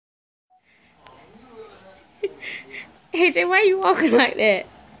AJ, why are you walking like that?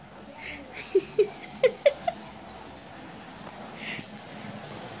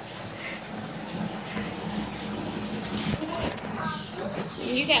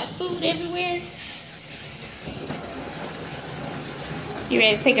 You got food everywhere? You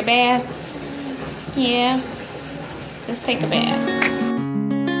ready to take a bath? Yeah. Let's take a bath.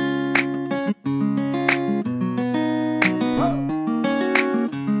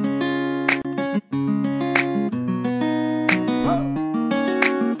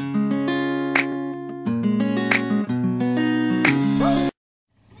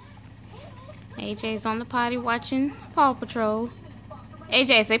 AJ's on the potty watching Paw Patrol.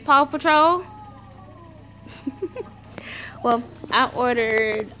 AJ, say Paw Patrol. Well, I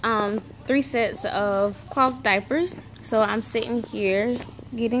ordered 3 sets of cloth diapers. So I'm sitting here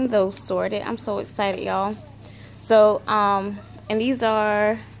getting those sorted. I'm so excited, y'all. So, and these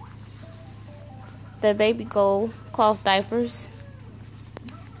are the baby gold cloth diapers.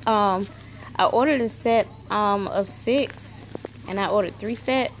 I ordered a set of 6, and I ordered 3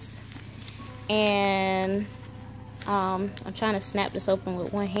 sets. And I'm trying to snap this open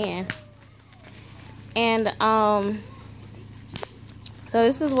with one hand. And so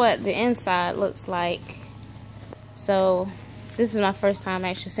this is what the inside looks like. So this is my first time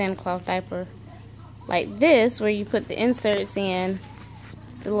actually seeing a cloth diaper like this, where you put the inserts in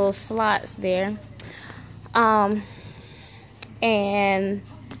the little slots there. And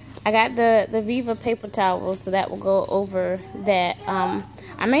I got the Viva paper towels, so that will go over that.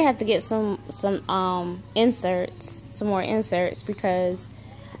 I may have to get some inserts, some more inserts, because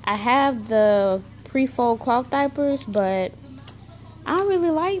I have the pre-fold cloth diapers, but I don't really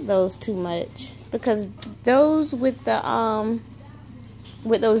like those too much, because those with the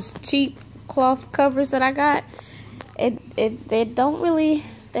with those cheap cloth covers that I got, they don't really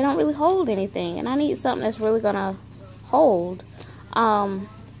hold anything, and I need something that's really gonna hold.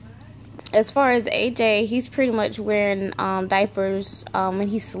 As far as AJ, he's pretty much wearing diapers when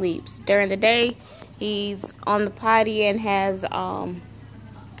he sleeps. During the day, he's on the potty and has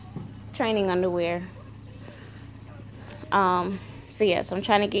training underwear. So yeah, so I'm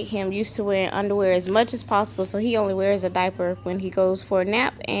trying to get him used to wearing underwear as much as possible, so he only wears a diaper when he goes for a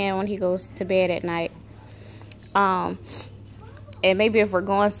nap and when he goes to bed at night. And maybe if we're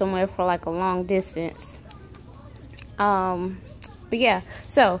going somewhere for like a long distance. But yeah,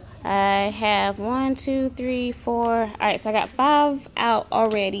 so I have 1, 2, 3, 4. All right, so I got 5 out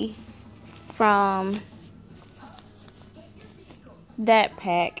already from that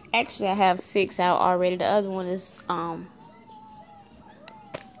pack. Actually, I have 6 out already. The other one is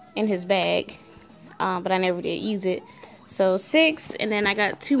in his bag, but I never did use it. So 6, and then I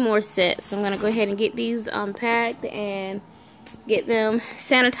got 2 more sets. So I'm gonna go ahead and get these packed and get them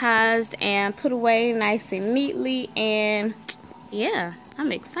sanitized and put away nice and neatly. And yeah,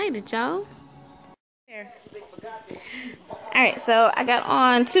 I'm excited, y'all. Alright, so I got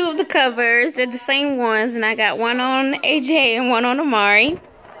on 2 of the covers. They're the same ones, and I got one on AJ and one on Amari.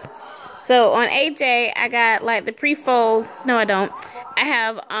 So on AJ, I got like the pre-fold. No, I don't. I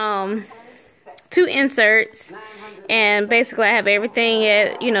have 2 inserts, and basically I have everything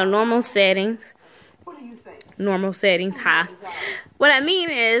at, you know, normal settings. Normal settings, high. What I mean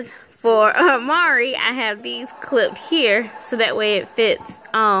is, for Amari, I have these clipped here, so that way it fits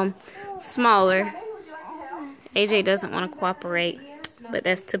smaller. AJ doesn't want to cooperate, but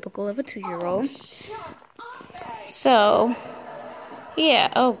that's typical of a 2-year-old. So,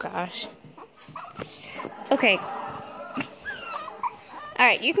 yeah, oh gosh. Okay.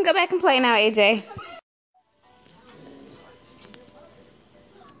 Alright, you can go back and play now, AJ.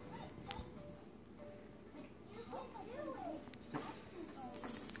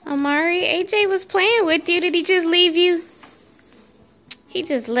 Amari, AJ was playing with you. Did he just leave you? He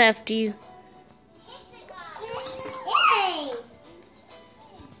just left you.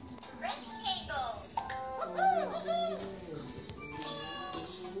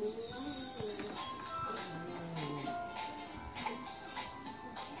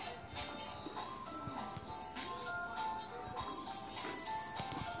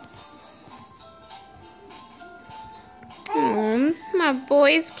 My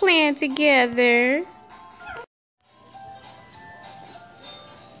boys playing together.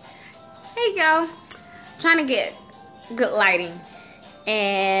 There you go. I'm trying to get good lighting,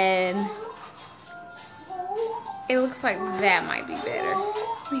 and it looks like that might be better.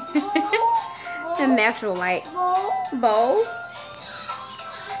 The natural light. Bowl.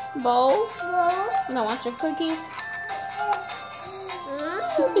 Bowl. You don't want your cookies?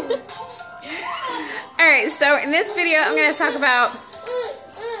 Alright, so in this video I'm going to talk about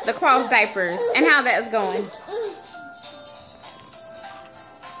the cloth diapers and how that's going.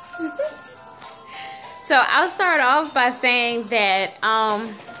 So I'll start off by saying that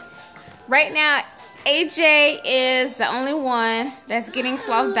right now AJ is the only one that's getting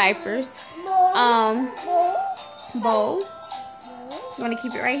cloth diapers. Bowl, you want to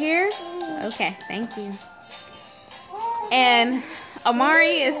keep it right here? Okay, thank you. And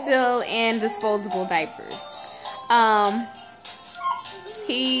Amari is still in disposable diapers.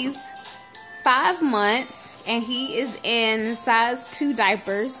 He's 5 months and he is in size 2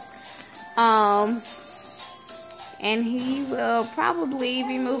 diapers. And he will probably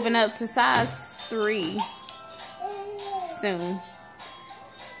be moving up to size 3 soon.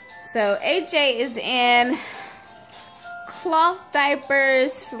 So AJ is in cloth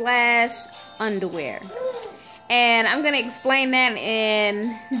diapers / underwear. And I'm going to explain that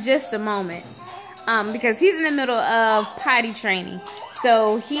in just a moment. Because he's in the middle of potty training.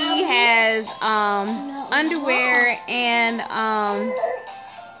 So he has underwear and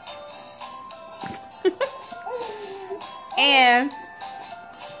and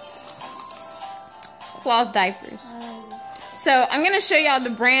cloth diapers. So I'm going to show y'all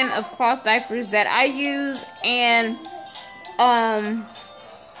the brand of cloth diapers that I use, and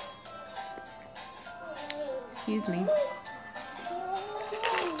excuse me.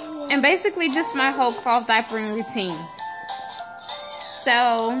 And basically just my whole cloth diapering routine.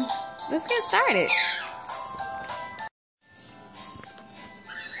 So let's get started.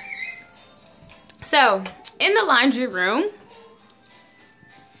 So in the laundry room,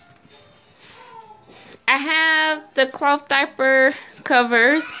 I have the cloth diaper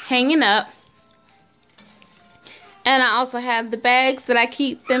covers hanging up. And I also have the bags that I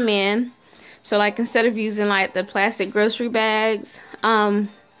keep them in. So like instead of using like the plastic grocery bags,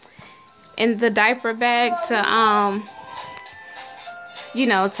 in the diaper bag to you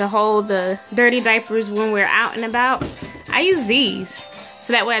know, to hold the dirty diapers when we're out and about, I use these.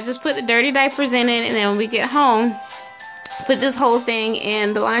 So that way I just put the dirty diapers in it, and then when we get home, put this whole thing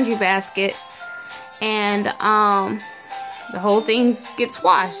in the laundry basket, and the whole thing gets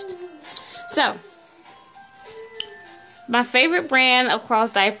washed. So my favorite brand of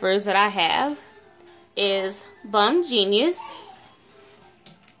cloth diapers that I have is Bum Genius.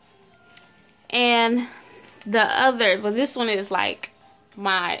 And the other, well, this one is like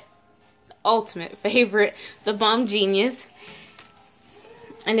my ultimate favorite, the Bum Genius.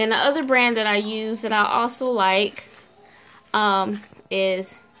 And then the other brand that I use that I also like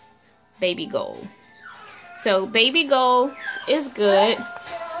is Baby Gold. So Baby Gold is good.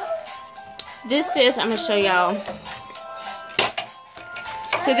 This is, I'm going to show y'all.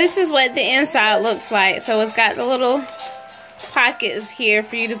 So this is what the inside looks like. So it's got the little pockets here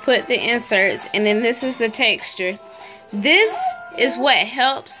for you to put the inserts, and then this is the texture. This is what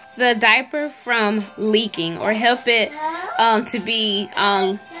helps the diaper from leaking, or help it to be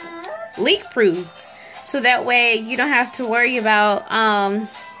leak proof, so that way you don't have to worry about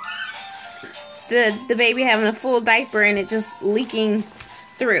the baby having a full diaper and it just leaking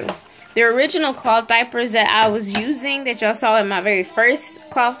through. The original cloth diapers that I was using, that y'all saw in my very first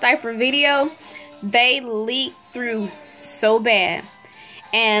cloth diaper video, they leaked through so bad,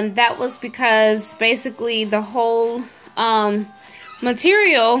 and that was because basically the whole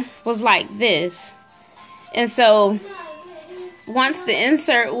material was like this, and so once the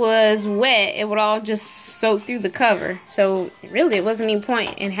insert was wet, it would all just soak through the cover. So really it wasn't any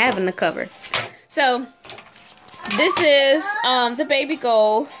point in having the cover. So this is the Baby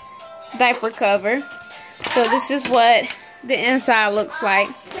Gold diaper cover. So this is what the inside looks like,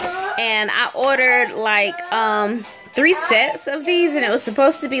 and I ordered like 3 sets of these, and it was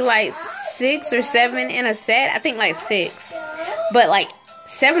supposed to be like 6 or 7 in a set. I think like 6, but like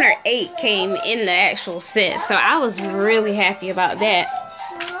 7 or 8 came in the actual set, so I was really happy about that.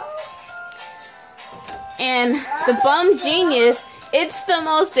 And the Bum Genius, it's the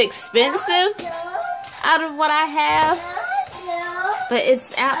most expensive out of what I have, but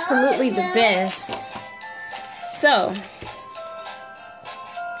it's absolutely the best. So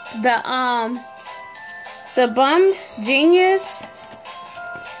the Bum Genius,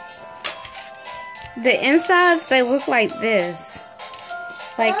 the insides, they look like this.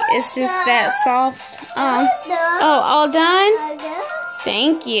 Like, it's just that soft. Oh, all done?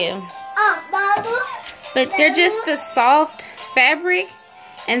 Thank you. But they're just the soft fabric.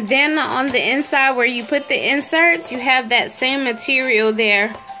 And then on the inside where you put the inserts, you have that same material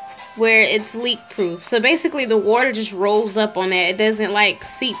there where it's leak proof. So basically the water just rolls up on that. It doesn't like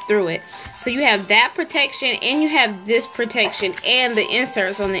seep through it. So you have that protection, and you have this protection and the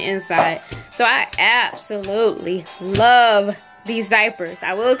inserts on the inside. So I absolutely love these diapers.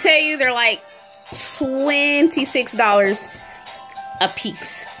 I will tell you, they're like $26 a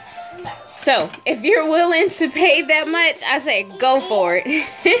piece. So if you're willing to pay that much, I say go for it.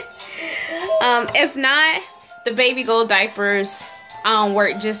 If not, the baby gold diapers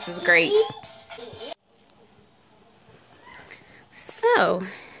work just as great. So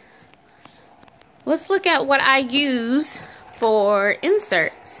let's look at what I use for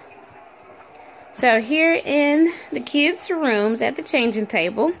inserts. So here in the kids' rooms at the changing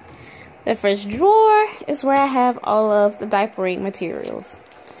table, the first drawer is where I have all of the diapering materials.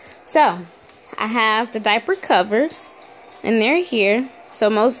 So I have the diaper covers, and they're here. So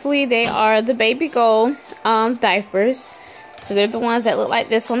mostly they are the baby gold diapers. So they're the ones that look like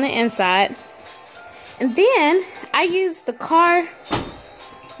this on the inside. And then I use the car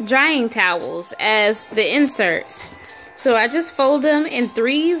drying towels as the inserts. So I just fold them in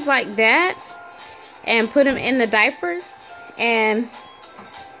threes like that and put them in the diaper, and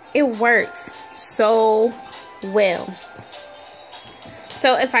it works so well.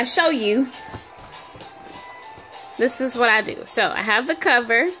 So if I show you, this is what I do. So I have the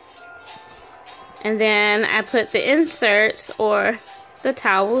cover, and then I put the inserts or the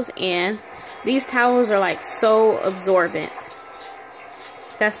towels in. These towels are like so absorbent.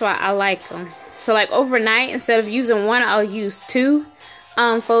 That's why I like them. So like overnight, instead of using one, I'll use two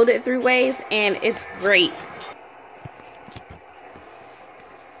folded 3 ways, and it's great.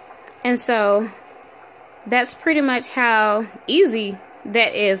 And so that's pretty much how easy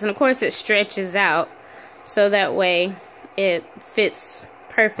that is. And of course it stretches out, so that way it fits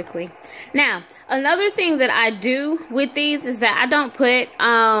perfectly. Now, another thing that I do with these is that I don't put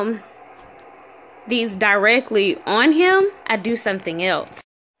these directly on him. I do something else.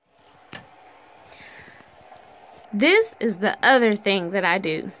 This is the other thing that I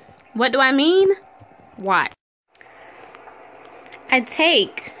do. What do I mean? Watch. I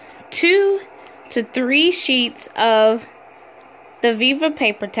take 2 to 3 sheets of the Viva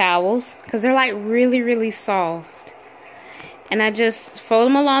paper towels, because they're like really soft, and I just fold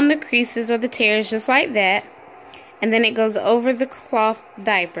them along the creases or the tears just like that, and then it goes over the cloth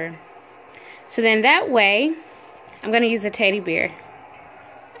diaper. So then that way, I'm going to use a teddy bear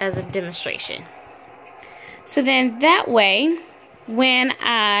as a demonstration. So then that way, when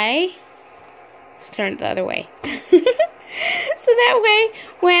I, let's turn it the other way. So that way,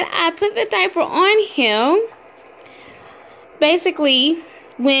 when I put the diaper on him, basically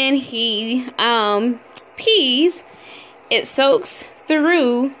when he pees, it soaks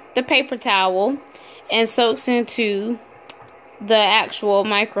through the paper towel and soaks into the actual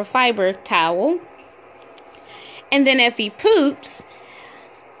microfiber towel. And then if he poops,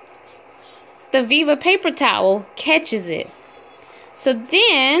 the Viva paper towel catches it. So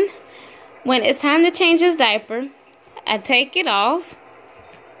then, when it's time to change his diaper, I take it off.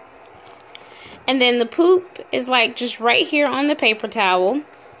 And then the poop is like just right here on the paper towel.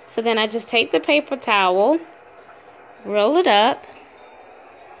 So then I just take the paper towel, roll it up,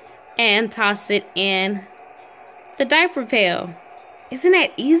 and toss it in the diaper pail. Isn't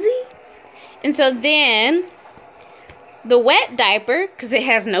that easy? And so then the wet diaper, because it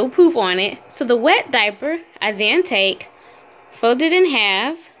has no poop on it, so the wet diaper I then take, fold it in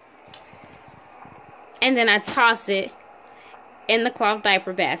half, and then I toss it in the cloth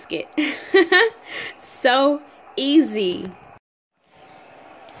diaper basket. So easy.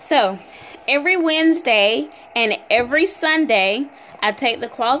 So every Wednesday and every Sunday, I take the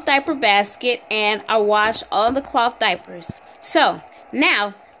cloth diaper basket and I wash all the cloth diapers. So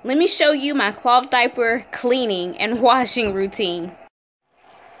now let me show you my cloth diaper cleaning and washing routine.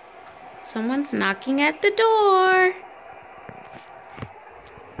 Someone's knocking at the door.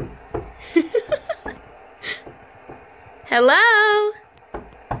 Hello?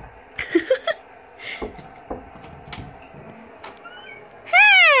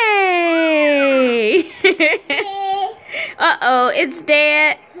 Hey! Uh-oh, it's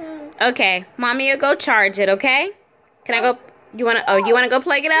dead. Okay, Mommy will go charge it, okay? Can I go? You wanna go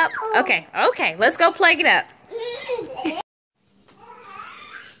plug it up? Okay, let's go plug it up.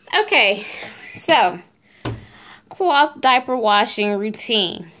 Okay, so cloth diaper washing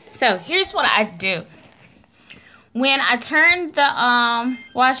routine. So here's what I do. When I turn the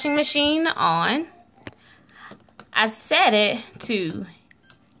washing machine on, I set it to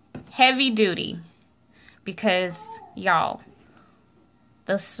heavy duty because y'all,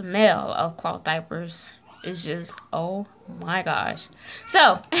 the smell of cloth diapers is just, oh my gosh.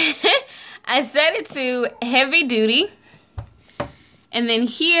 So I set it to heavy duty, and then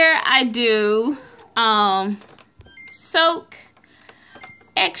here I do soak,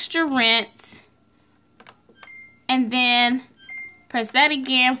 extra rinse, and then press that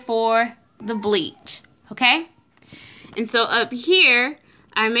again for the bleach, okay? And so up here,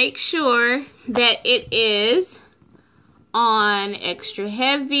 I make sure that it is on extra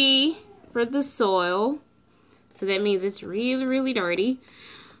heavy for the soil. So that means it's really, really dirty.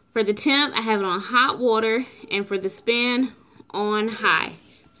 For the temp, I have it on hot water, and for the spin, on high.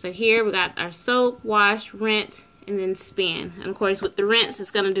 So here we got our soap, wash, rinse, and then spin. And of course with the rinse,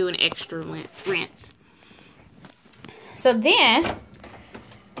 it's gonna do an extra rinse. So then,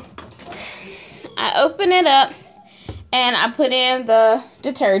 I open it up and I put in the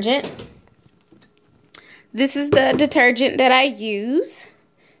detergent. This is the detergent that I use.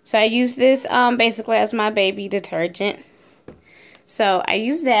 So I use this basically as my baby detergent. So I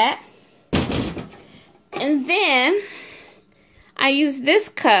use that. And then I use this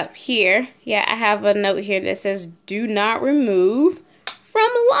cup here. Yeah, I have a note here that says, do not remove from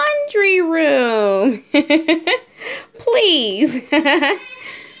laundry room. Please.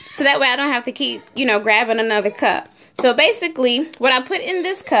 So that way I don't have to keep, you know, grabbing another cup. So basically, what I put in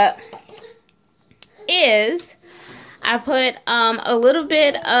this cup is I put a little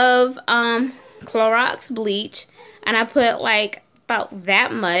bit of Clorox bleach, and I put like about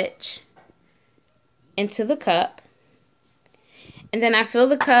that much into the cup. And then I fill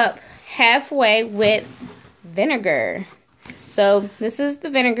the cup halfway with vinegar. So this is the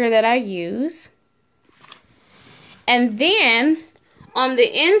vinegar that I use. And then on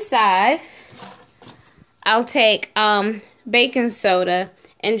the inside, I'll take baking soda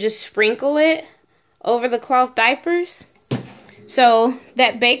and just sprinkle it over the cloth diapers. So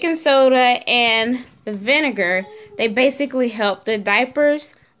that baking soda and the vinegar, they basically help the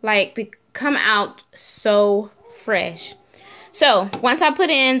diapers like come out so fresh. So once I put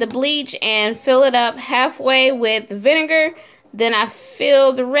in the bleach and fill it up halfway with the vinegar, then I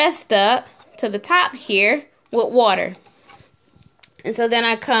fill the rest up to the top here with water. And so then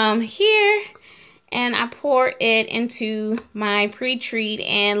I come here and I pour it into my pre-treat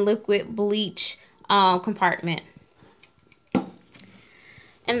and liquid bleach compartment.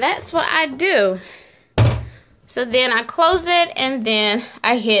 And that's what I do. So then I close it and then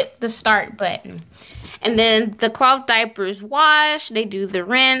I hit the start button. And then the cloth diapers wash, they do the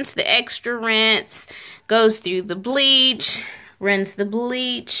rinse, the extra rinse, goes through the bleach, rinse the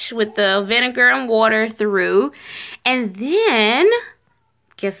bleach with the vinegar and water through. And then,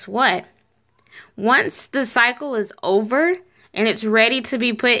 guess what? Once the cycle is over and it's ready to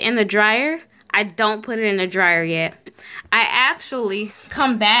be put in the dryer, I don't put it in the dryer yet. I actually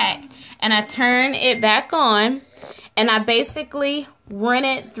come back and I turn it back on and I basically run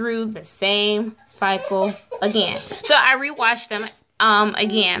it through the same cycle again. So I rewash them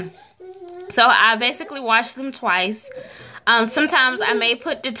again. So I basically wash them twice. Sometimes I may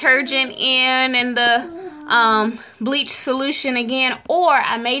put detergent in and the bleach solution again, or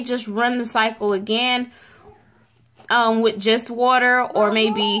I may just run the cycle again with just water, or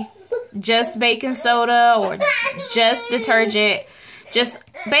maybe just baking soda or just detergent. Just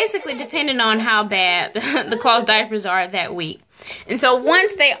basically depending on how bad the cloth diapers are that week. And so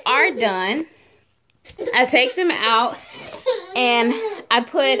once they are done, I take them out and I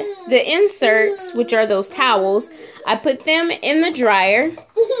put the inserts, which are those towels, I put them in the dryer.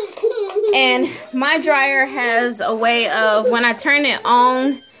 And my dryer has a way of, when I turn it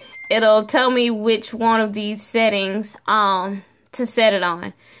on, it'll tell me which one of these settings to set it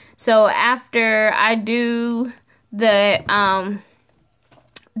on. So after I do the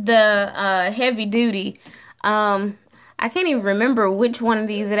heavy duty, I can't even remember which one of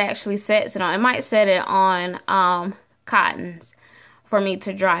these it actually sets it on. It might set it on cottons for me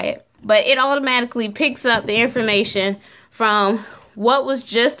to dry it. But it automatically picks up the information from what was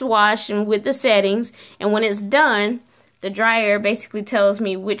just washed and with the settings. And when it's done, the dryer basically tells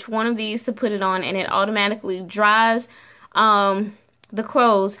me which one of these to put it on. And it automatically dries the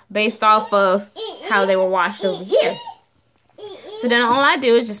clothes based off of how they were washed over here. So then all I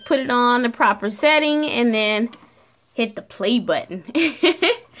do is just put it on the proper setting and then hit the play button.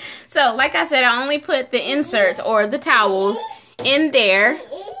 So like I said, I only put the inserts or the towels in there,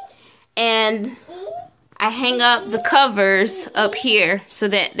 and I hang up the covers up here so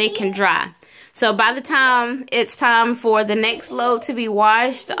that they can dry. So by the time it's time for the next load to be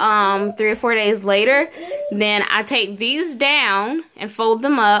washed 3 or 4 days later, then I take these down and fold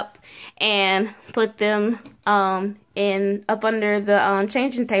them up and put them in up under the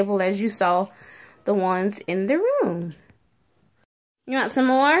changing table, as you saw the ones in the room. You want some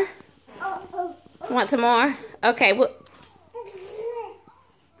more? Want some more? Okay. Well,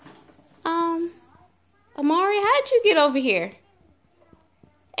 Amari, how did you get over here?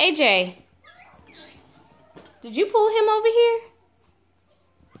 AJ, did you pull him over here?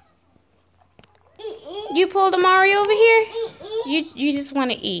 You pulled Amari over here? You just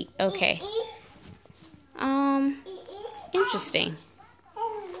want to eat. Okay. Interesting.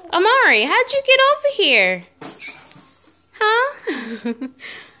 Amari, how'd you get over here? Huh?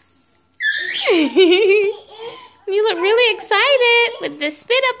 You look really excited with the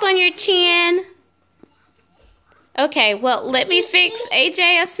spit up on your chin. Okay, well, let me fix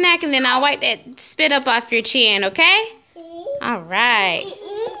AJ a snack and then I'll wipe that spit up off your chin, okay? All right.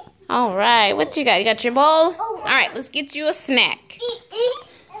 All right, what you got? You got your bowl? All right, let's get you a snack.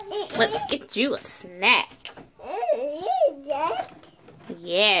 Let's get you a snack.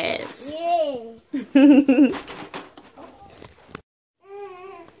 Yes.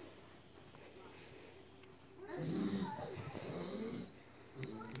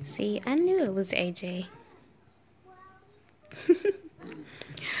 See, I knew it was AJ.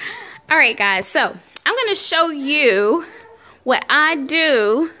 Alright guys, so I'm going to show you what I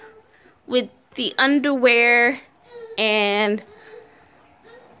do with the underwear and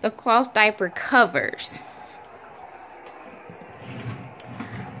the cloth diaper covers.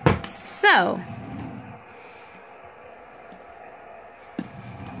 So,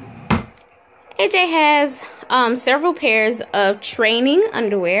 AJ has several pairs of training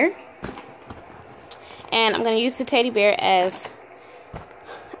underwear. And I'm going to use the teddy bear as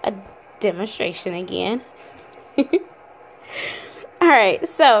a demonstration again. Alright,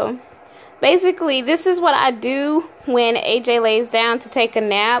 so basically this is what I do when AJ lays down to take a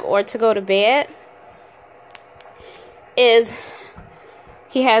nap or to go to bed. Is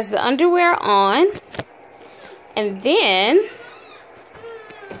he has the underwear on, and then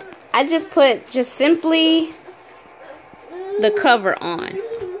I just put simply the cover on.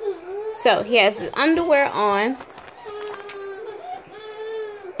 So he has his underwear on,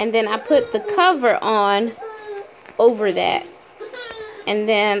 and then I put the cover on over that, and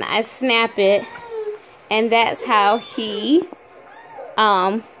then I snap it, and that's how he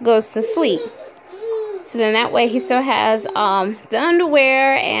goes to sleep. So then that way he still has the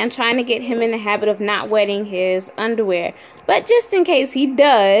underwear, and trying to get him in the habit of not wetting his underwear. But just in case he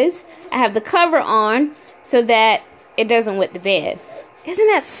does, I have the cover on so that it doesn't wet the bed. Isn't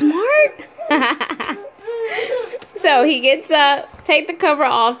that smart? So he gets up, take the cover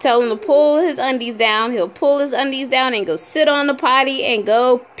off, tell him to pull his undies down. He'll pull his undies down and go sit on the potty and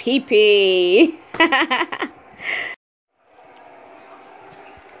go pee-pee.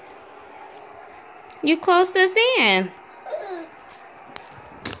 You close this in.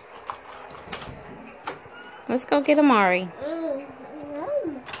 Let's go get Amari.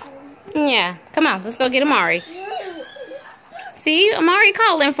 Yeah, come on, let's go get Amari. See, Amari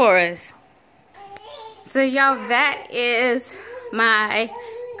calling for us. So y'all, that is my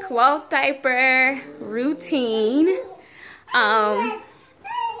cloth diaper routine.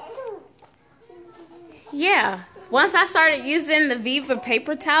 Yeah, once I started using the Viva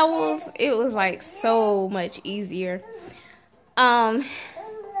paper towels, it was like so much easier.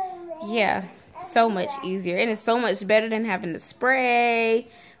 Yeah, so much easier, and it's so much better than having to spray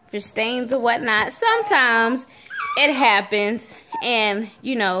for stains or whatnot. Sometimes it happens, and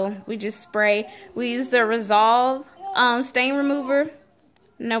you know, we just spray. We use the Resolve stain remover,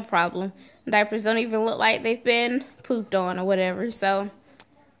 no problem. Diapers don't even look like they've been pooped on or whatever, so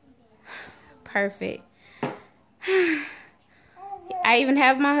perfect. I even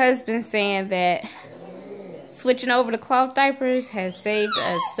have my husband saying that switching over to cloth diapers has saved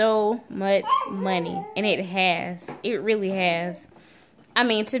us so much money, and it has. It really has. I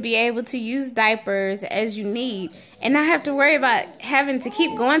mean, to be able to use diapers as you need and not have to worry about having to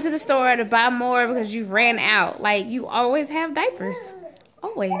keep going to the store to buy more because you've ran out. Like, you always have diapers.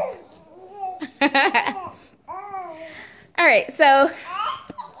 Always. Alright, so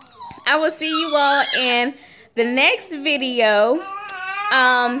I will see you all in the next video.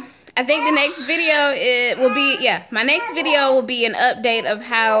 I think the next video my next video will be an update of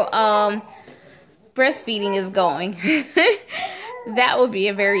how breastfeeding is going. That will be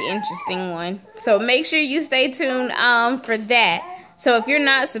a very interesting one. So make sure you stay tuned for that. So if you're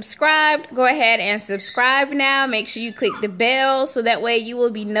not subscribed, go ahead and subscribe now. Make sure you click the bell so that way you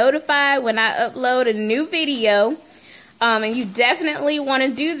will be notified when I upload a new video. And you definitely want to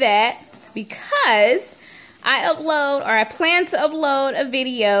do that because I plan to upload a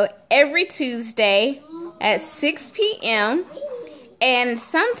video every Tuesday at 6 p.m. And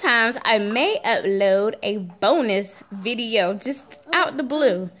sometimes I may upload a bonus video just out the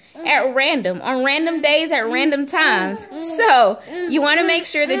blue at random, on random days at random times. So you want to make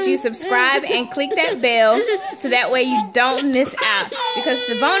sure that you subscribe and click that bell so that way you don't miss out, because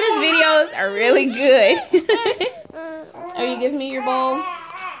the bonus videos are really good. Are you giving me your bowl?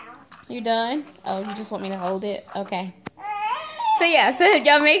 You done? Oh, you just want me to hold it? Okay. So yeah, so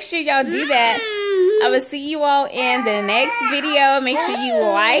y'all make sure y'all do that. I will see you all in the next video. Make sure you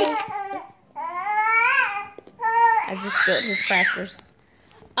like. I just spilled his crackers.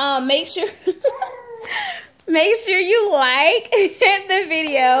 Make sure make sure you like the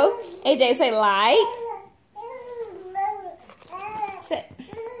video. AJ, say like.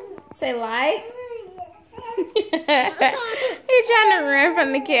 Say like. He's trying to run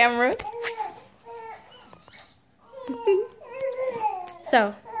from the camera.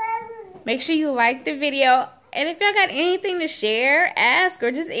 So, make sure you like the video. And if y'all got anything to share, ask,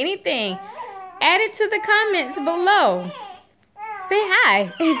 or just anything, add it to the comments below. Say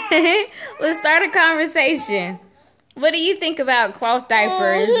hi. Let's start a conversation. What do you think about cloth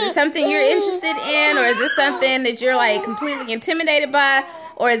diapers? Is it something you're interested in, or is it something that you're like completely intimidated by,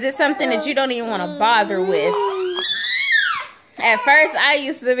 or is it something that you don't even want to bother with? At first, I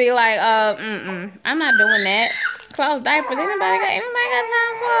used to be like, I'm not doing that. Cloth diapers, anybody got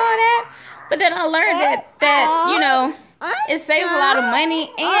time for all that? But then I learned that you know, it saves a lot of money,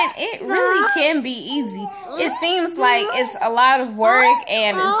 and it really can be easy. It seems like it's a lot of work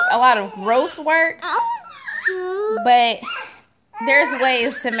and it's a lot of gross work, but there's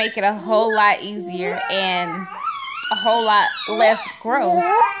ways to make it a whole lot easier and a whole lot less gross.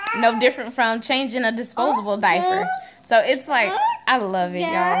 No different from changing a disposable diaper. So it's like, I love it,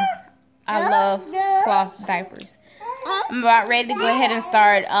 y'all. I love cloth diapers. I'm about ready to go ahead and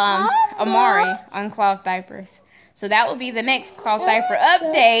start Amari on cloth diapers. So that will be the next cloth diaper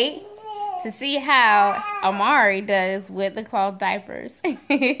update to see how Amari does with the cloth diapers.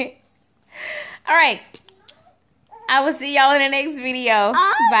 Alright. I will see y'all in the next video.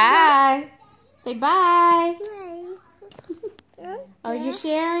 Bye. Say bye. Are you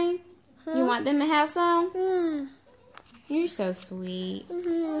sharing? You want them to have some? You're so sweet.